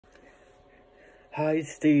Hi,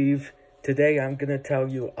 Steve. Today I'm gonna tell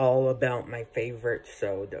you all about my favorite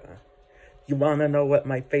soda. You wanna know what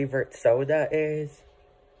my favorite soda is?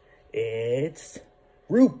 It's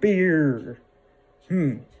root beer.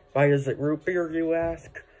 Why is it root beer, you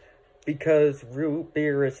ask? Because root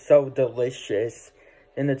beer is so delicious,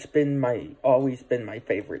 and it's always been my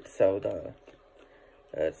favorite soda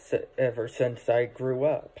ever since I grew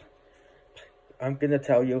up. I'm gonna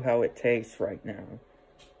tell you how it tastes right now.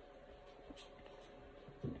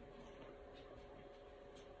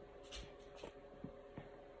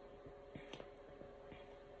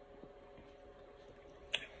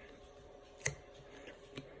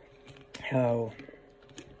 How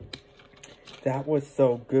that was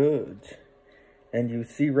so good. And you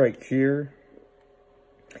see right here,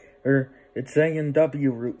 it's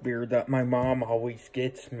A&W root beer that my mom always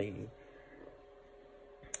gets me.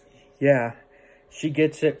 Yeah, she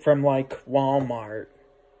gets it from like Walmart.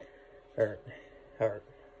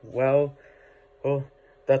 Well,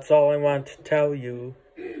 that's all I want to tell you.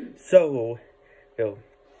 So,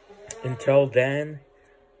 until then,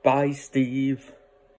 bye, Steve.